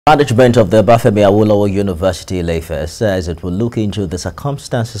Management of the Obafemi Awolowo University Ile-Ife says it will look into the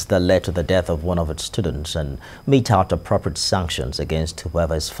circumstances that led to the death of one of its students and mete out appropriate sanctions against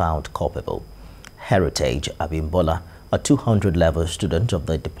whoever is found culpable. Heritage Abimbola, a 200-level student of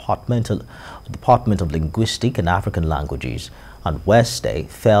the Department of Linguistic and African Languages, on Wednesday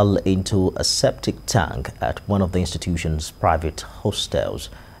fell into a septic tank at one of the institution's private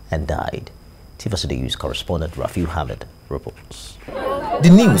hostels and died. TVC News correspondent Rafiu Hamid reports. The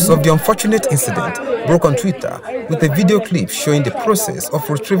news of the unfortunate incident broke on Twitter with a video clip showing the process of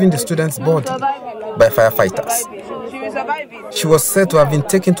retrieving the student's body by firefighters. She was said to have been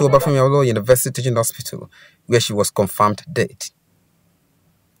taken to Obafemi Awolowo University Teaching Hospital, where she was confirmed dead.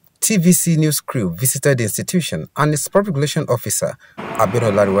 TVC News crew visited the institution, and its public relations officer,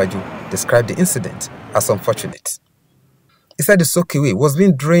 Ibrahim, described the incident as unfortunate. He said the soakaway was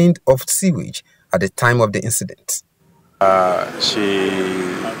being drained of sewage at the time of the incident. She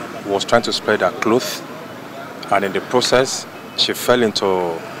was trying to spread her clothes, and in the process she fell into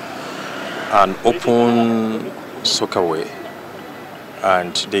an open soakaway,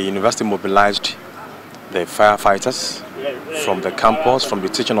 and the university mobilized the firefighters from the campus, from the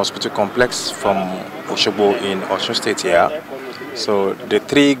teaching hospital complex, from Osogbo in Osun State here. So the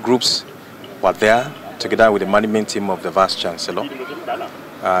three groups were there together with the management team of the Vice Chancellor,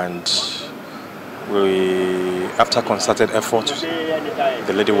 and after concerted effort,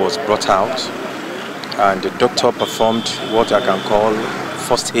 the lady was brought out, and the doctor performed what I can call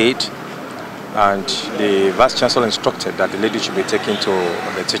first aid, and the Vice Chancellor instructed that the lady should be taken to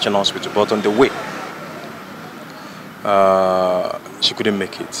the teaching hospital, but on the way, she couldn't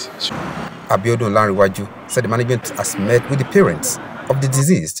make it. Abiodun Lanriwaju said the management has met with the parents of the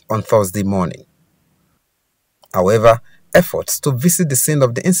deceased on Thursday morning. However, efforts to visit the scene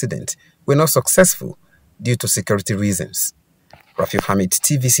of the incident were not successful due to security reasons. Rafiu Hamid,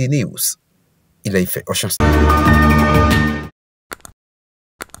 TVC News, Ile-Ife, Osun State.